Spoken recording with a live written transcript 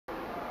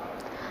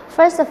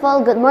First of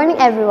all, good morning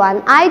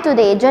everyone. I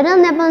today, Journal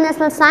Nepal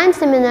National Science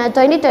Seminar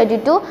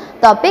 2022,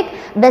 topic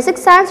Basic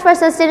Science for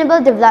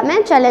Sustainable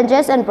Development,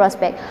 Challenges and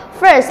Prospects.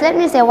 First, let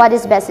me say what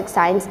is basic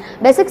science.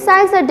 Basic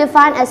science are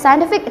defined as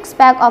scientific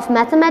aspect of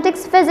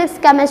mathematics, physics,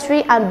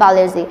 chemistry and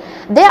biology.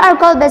 They are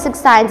called basic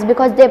science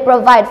because they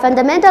provide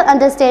fundamental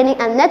understanding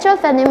and natural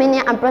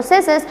phenomena and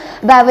processes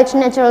by which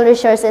natural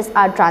resources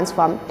are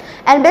transformed.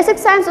 And basic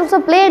science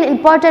also play an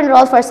important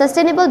role for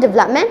sustainable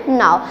development.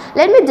 Now,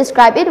 let me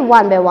describe it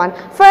one by one.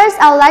 First,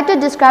 I would like to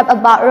describe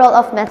about role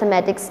of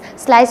mathematics.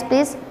 Slides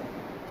please.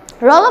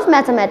 Role of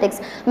mathematics.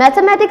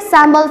 Mathematics,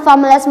 symbol,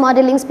 formulas,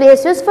 modeling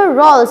plays useful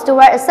roles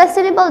toward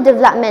sustainable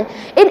development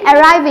in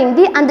arriving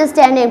the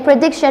understanding,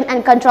 prediction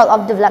and control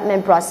of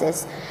development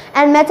process.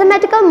 And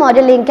mathematical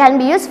modeling can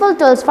be useful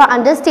tools for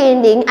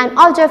understanding and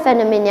observe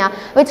phenomena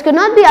which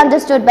cannot be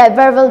understood by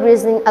verbal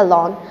reasoning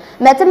alone.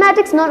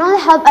 Mathematics not only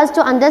help us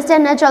to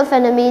understand natural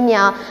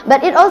phenomena,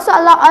 but it also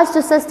allows us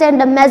to sustain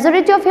the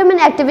majority of human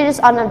activities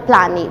on our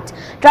planet.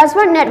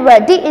 Transport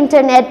network, the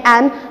internet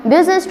and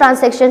business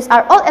transactions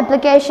are all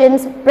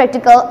applications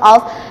practical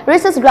of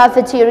resource graph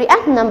theory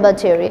and number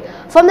theory.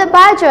 From the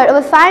pie chart,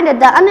 we find that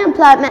the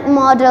unemployment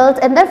models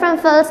in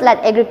different fields like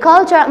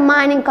agriculture,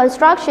 mining,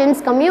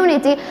 constructions,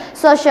 community,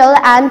 social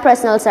and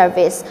personal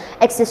service,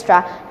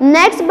 etc.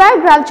 Next, bar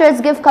graph charts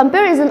give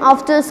comparison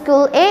of two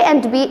schools A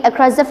and B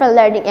across different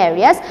learning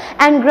areas,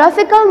 and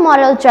graphical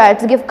model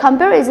charts give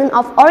comparison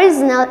of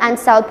original and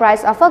sale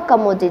price of a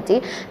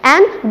commodity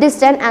and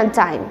distance and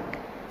time.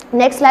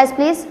 Next slide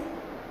please.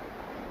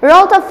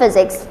 Role of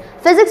physics.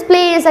 Physics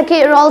plays a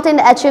key role in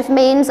the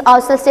achievements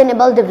of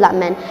sustainable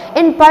development,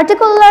 in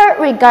particular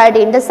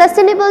regarding the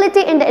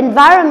sustainability in the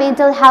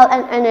environmental, health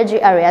and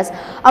energy areas.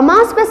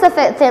 Among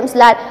specific themes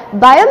like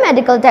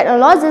biomedical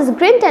technologies,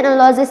 green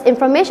technologies,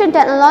 information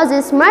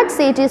technologies, smart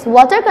cities,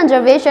 water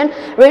conservation,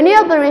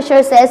 renewable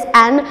resources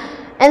and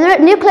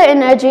nuclear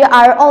energy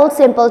are all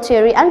simple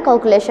theory and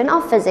calculation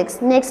of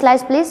physics. Next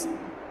slide please.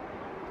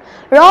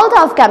 Role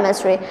of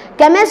chemistry.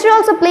 Chemistry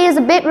also plays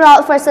a big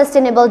role for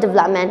sustainable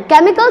development.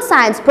 Chemical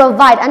science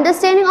provide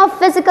understanding of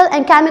physical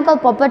and chemical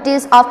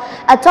properties of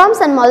atoms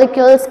and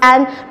molecules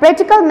and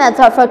practical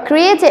method for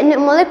creating new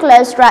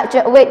molecular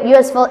structure with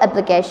useful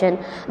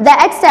application. The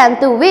extent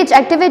to which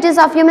activities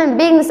of human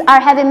beings are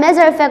having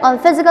major effect on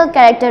physical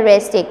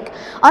characteristic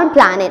on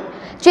planet.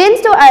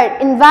 Change to our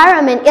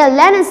environment,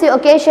 land and sea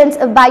occasions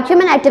by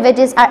human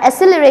activities are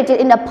accelerated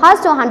in the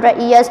past 200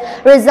 years,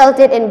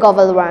 resulted in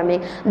global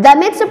warming.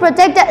 Damage to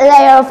protected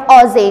layer of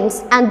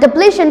ozones and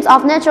depletions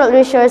of natural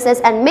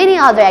resources and many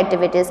other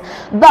activities.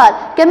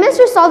 But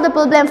chemistry solved the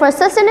problem for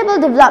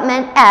sustainable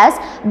development as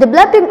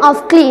developing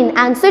of clean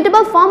and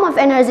suitable form of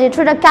energy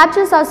through the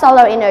captures of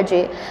solar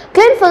energy,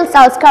 clean fuel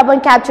cells, carbon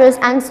captures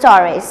and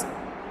storage.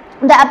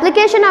 The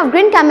application of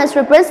green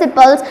chemistry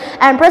principles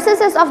and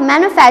processes of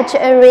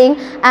manufacturing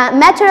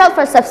material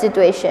for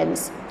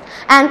substitutions,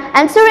 and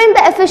ensuring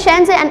the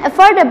efficiency and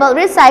affordable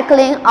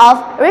recycling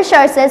of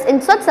resources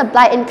in short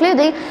supply,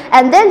 including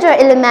endangered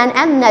elements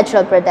and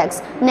natural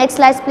products. Next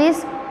slide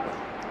please.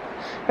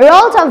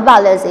 Role of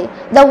biology.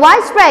 The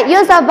widespread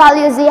use of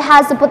biology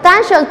has the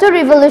potential to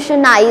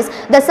revolutionize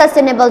the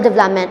sustainable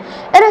development.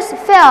 It is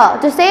fair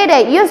to say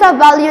that use of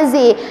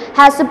biology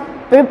has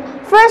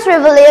first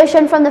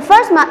revelation from the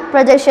first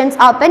projections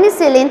of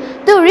penicillin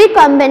to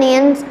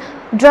recombinant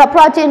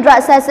protein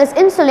drugs such as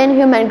insulin,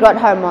 human growth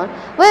hormone.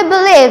 We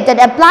believe that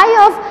apply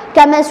of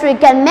chemistry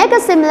can make a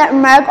similar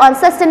mark on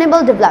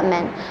sustainable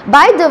development.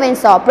 By doing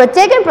so,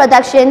 protecting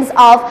productions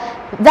of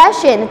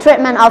vaccine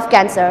treatment of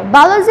cancer.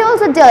 Biology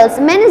also deals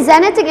many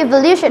genetic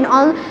evolution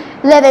on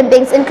living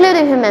beings,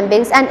 including human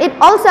beings, and it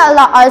also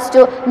allows us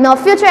to know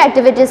future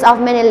activities of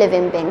many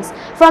living beings.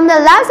 From the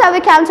left side, we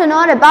come to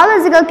know that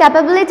biological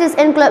capabilities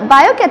include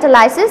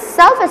biocatalysis,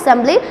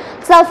 self-assembly,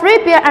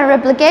 self-repair and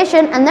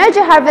replication, energy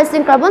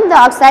harvesting, carbon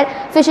dioxide,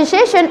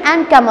 fissiliation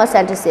and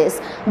chemosynthesis,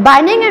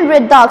 binding and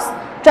redox,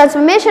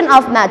 transformation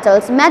of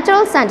metals,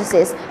 metal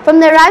synthesis. From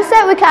the right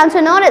side, we come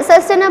to know that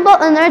sustainable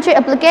energy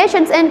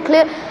applications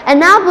include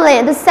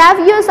enabling the safe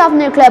use of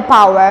nuclear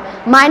power,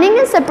 mining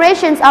and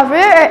separations of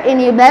rare earth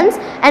elements,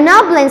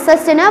 enabling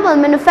sustainable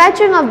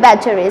manufacturing of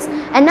batteries,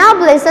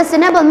 enabling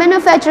sustainable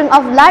manufacturing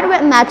of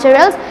lightweight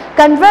materials,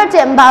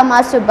 converting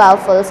biomass to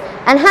biofuels,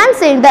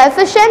 enhancing the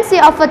efficiency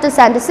of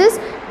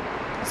photosynthesis,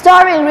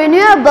 storing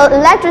renewable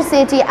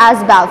electricity as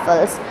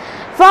biofuels.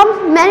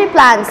 From many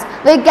plants,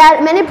 we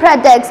get many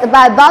products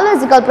by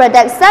biological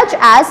products such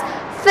as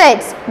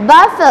feeds,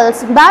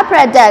 biofuels,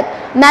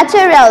 bioproduct,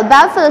 material,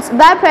 biofuels,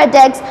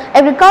 bioproducts,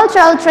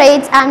 agricultural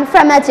trades and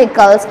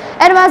pharmaceuticals.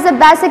 It was a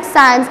basic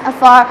science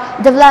for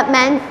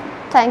development.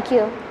 Thank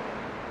you.